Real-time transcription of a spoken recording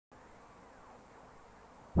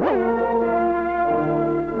Throughout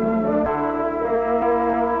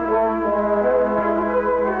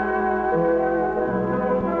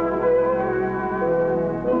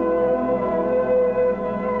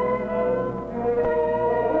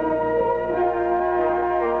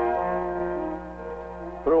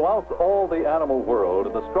all the animal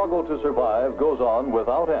world, the struggle to survive goes on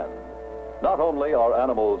without end. Not only are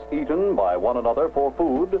animals eaten by one another for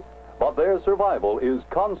food, but their survival is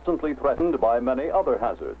constantly threatened by many other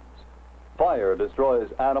hazards. Fire destroys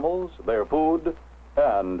animals, their food,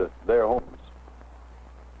 and their homes.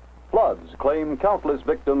 Floods claim countless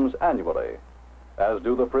victims annually, as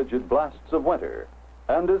do the frigid blasts of winter,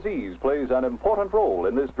 and disease plays an important role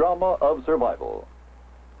in this drama of survival.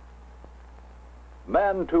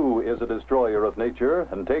 Man, too, is a destroyer of nature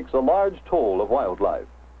and takes a large toll of wildlife.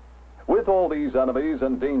 With all these enemies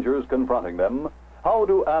and dangers confronting them, how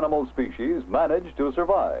do animal species manage to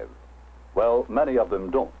survive? Well, many of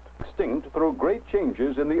them don't. Extinct through great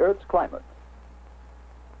changes in the Earth's climate.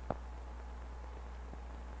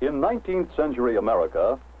 In 19th century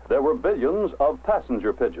America, there were billions of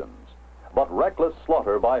passenger pigeons, but reckless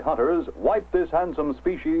slaughter by hunters wiped this handsome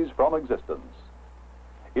species from existence.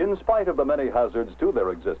 In spite of the many hazards to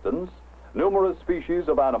their existence, numerous species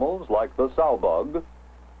of animals like the sowbug,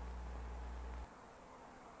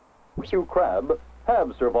 horseshoe crab,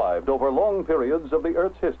 have survived over long periods of the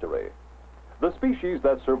Earth's history. The species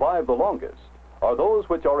that survive the longest are those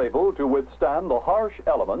which are able to withstand the harsh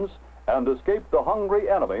elements and escape the hungry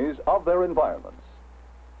enemies of their environments.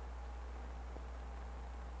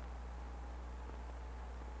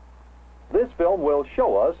 This film will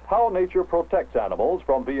show us how nature protects animals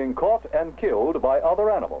from being caught and killed by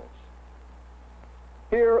other animals.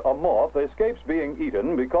 Here, a moth escapes being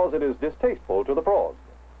eaten because it is distasteful to the frog.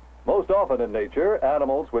 Most often in nature,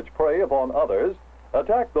 animals which prey upon others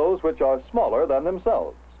attack those which are smaller than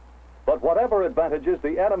themselves. But whatever advantages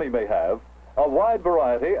the enemy may have, a wide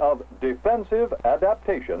variety of defensive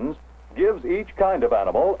adaptations gives each kind of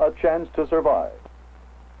animal a chance to survive.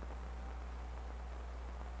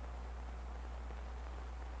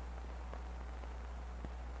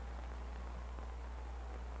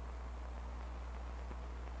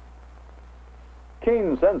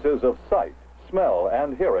 Keen senses of sight, smell,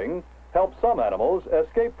 and hearing help some animals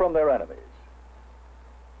escape from their enemies.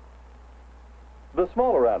 The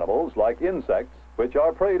smaller animals, like insects, which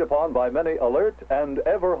are preyed upon by many alert and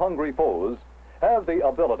ever-hungry foes, have the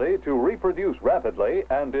ability to reproduce rapidly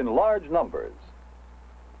and in large numbers.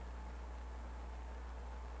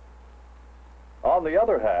 On the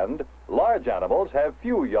other hand, large animals have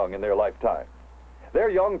few young in their lifetime. Their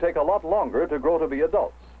young take a lot longer to grow to be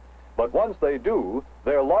adults. But once they do,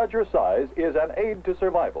 their larger size is an aid to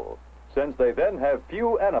survival, since they then have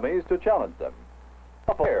few enemies to challenge them.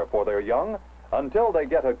 Prepare for their young until they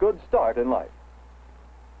get a good start in life.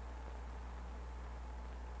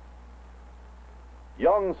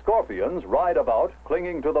 Young scorpions ride about,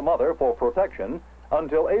 clinging to the mother for protection,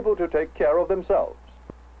 until able to take care of themselves.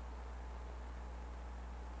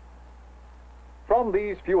 From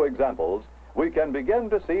these few examples, we can begin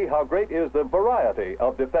to see how great is the variety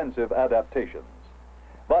of defensive adaptations.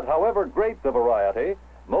 But however great the variety,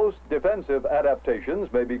 most defensive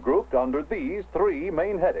adaptations may be grouped under these three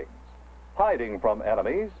main headings: hiding from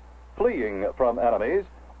enemies, fleeing from enemies,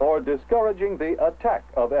 or discouraging the attack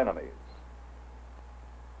of enemies.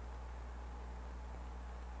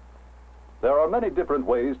 There are many different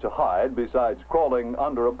ways to hide besides crawling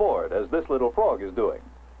under a board, as this little frog is doing.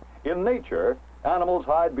 In nature, animals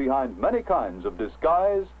hide behind many kinds of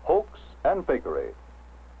disguise, hoax, and fakery.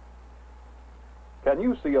 Can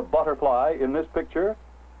you see a butterfly in this picture?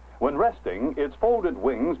 When resting, its folded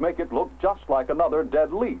wings make it look just like another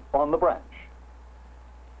dead leaf on the branch.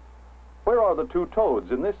 Where are the two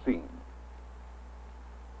toads in this scene?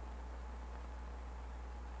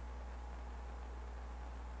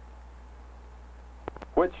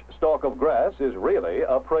 Which stalk of grass is really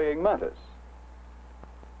a praying mantis?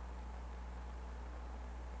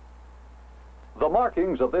 The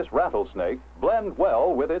markings of this rattlesnake blend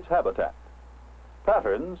well with its habitat.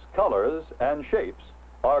 Patterns, colors, and shapes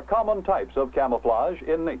are common types of camouflage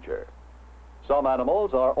in nature. Some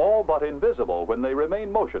animals are all but invisible when they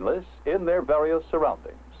remain motionless in their various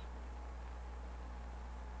surroundings.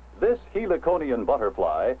 This heliconian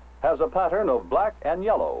butterfly has a pattern of black and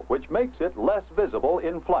yellow, which makes it less visible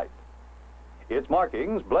in flight. Its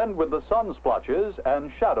markings blend with the sun splotches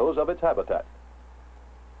and shadows of its habitat.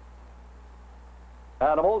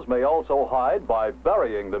 Animals may also hide by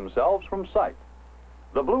burying themselves from sight.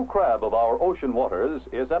 The blue crab of our ocean waters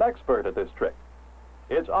is an expert at this trick.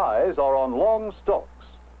 Its eyes are on long stalks.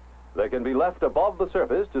 They can be left above the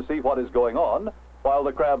surface to see what is going on, while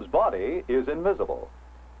the crab's body is invisible.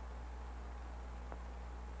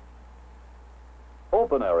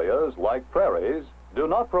 Open areas, like prairies, do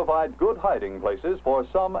not provide good hiding places for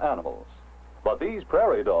some animals. But these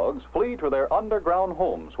prairie dogs flee to their underground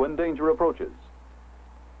homes when danger approaches.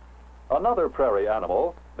 Another prairie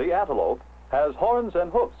animal, the antelope, has horns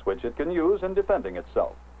and hoofs which it can use in defending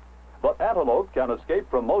itself. But antelope can escape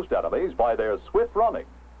from most enemies by their swift running.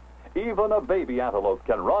 Even a baby antelope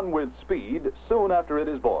can run with speed soon after it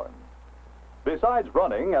is born. Besides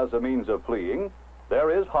running as a means of fleeing, there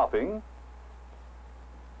is hopping,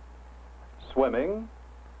 swimming,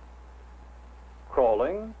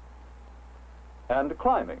 crawling, and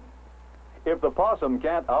climbing. If the possum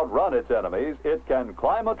can't outrun its enemies, it can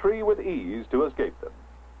climb a tree with ease to escape them.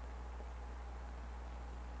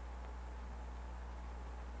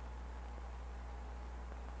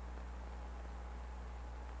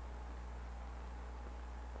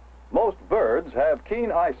 Most birds have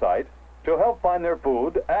keen eyesight to help find their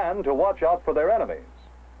food and to watch out for their enemies.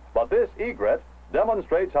 But this egret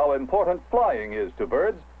demonstrates how important flying is to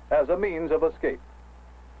birds as a means of escape.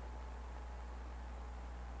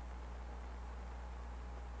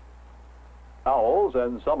 Owls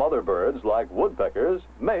and some other birds, like woodpeckers,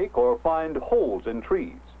 make or find holes in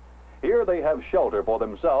trees. Here they have shelter for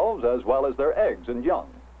themselves as well as their eggs and young.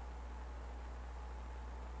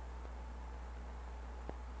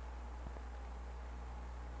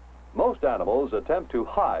 Most animals attempt to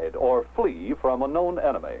hide or flee from a known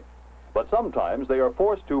enemy, but sometimes they are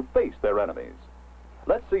forced to face their enemies.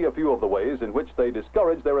 Let's see a few of the ways in which they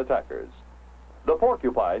discourage their attackers. The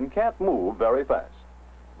porcupine can't move very fast,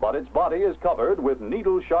 but its body is covered with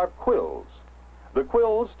needle-sharp quills. The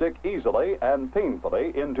quills stick easily and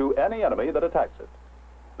painfully into any enemy that attacks it.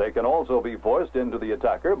 They can also be forced into the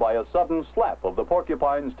attacker by a sudden slap of the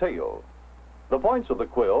porcupine's tail. The points of the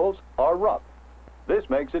quills are rough. This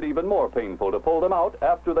makes it even more painful to pull them out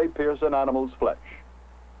after they pierce an animal's flesh.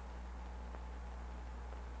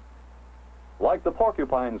 Like the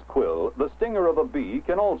porcupine's quill, the stinger of a bee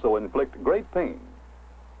can also inflict great pain.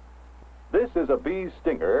 This is a bee's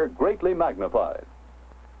stinger greatly magnified.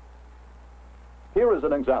 Here is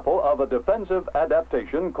an example of a defensive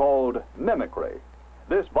adaptation called mimicry.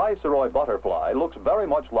 This viceroy butterfly looks very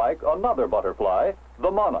much like another butterfly,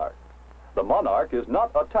 the monarch. The monarch is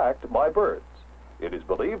not attacked by birds. It is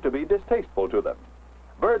believed to be distasteful to them.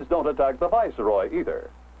 Birds don't attack the viceroy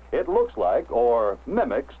either. It looks like or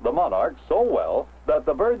mimics the monarch so well that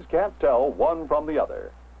the birds can't tell one from the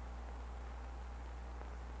other.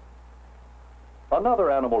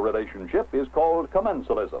 Another animal relationship is called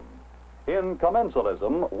commensalism. In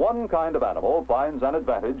commensalism, one kind of animal finds an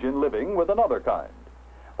advantage in living with another kind.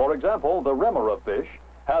 For example, the remora fish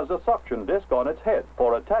has a suction disc on its head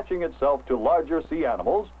for attaching itself to larger sea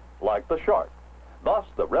animals like the shark. Thus,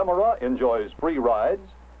 the remora enjoys free rides,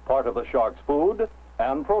 part of the shark's food,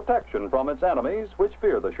 and protection from its enemies which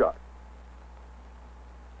fear the shark.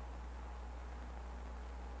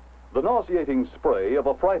 The nauseating spray of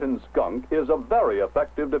a frightened skunk is a very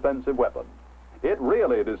effective defensive weapon. It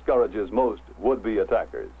really discourages most would-be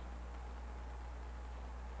attackers.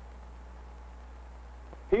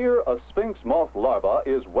 Here, a sphinx moth larva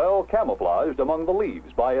is well camouflaged among the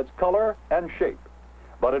leaves by its color and shape.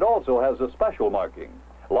 But it also has a special marking,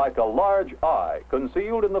 like a large eye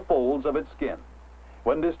concealed in the folds of its skin.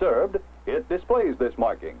 When disturbed, it displays this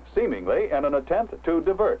marking, seemingly in an attempt to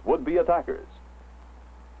divert would-be attackers.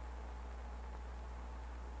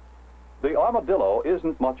 The armadillo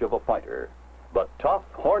isn't much of a fighter, but tough,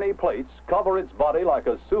 horny plates cover its body like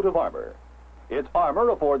a suit of armor. Its armor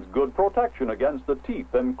affords good protection against the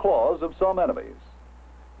teeth and claws of some enemies.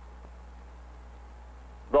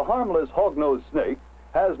 The harmless hognose snake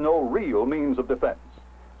has no real means of defense,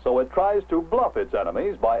 so it tries to bluff its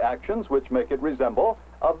enemies by actions which make it resemble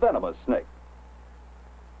a venomous snake.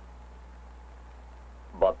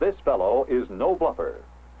 But this fellow is no bluffer.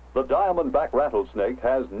 The diamondback rattlesnake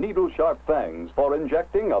has needle-sharp fangs for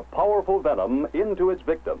injecting a powerful venom into its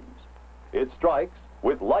victims. It strikes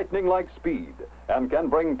with lightning-like speed and can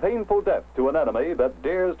bring painful death to an enemy that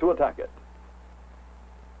dares to attack it.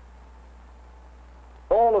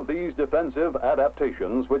 All of these defensive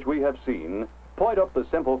adaptations which we have seen point up the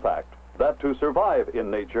simple fact that to survive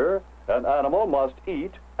in nature, an animal must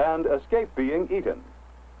eat and escape being eaten.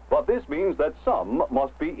 But this means that some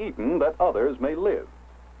must be eaten that others may live.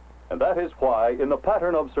 And that is why, in the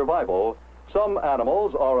pattern of survival, some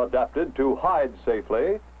animals are adapted to hide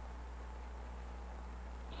safely,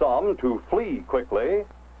 some to flee quickly,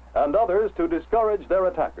 and others to discourage their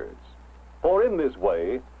attackers. For in this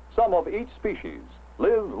way, some of each species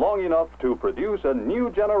live long enough to produce a new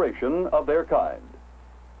generation of their kind.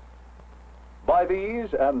 By these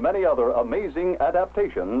and many other amazing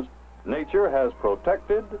adaptations, nature has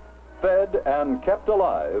protected, fed, and kept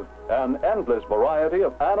alive an endless variety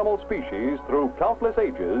of animal species through countless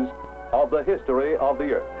ages of the history of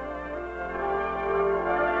the Earth.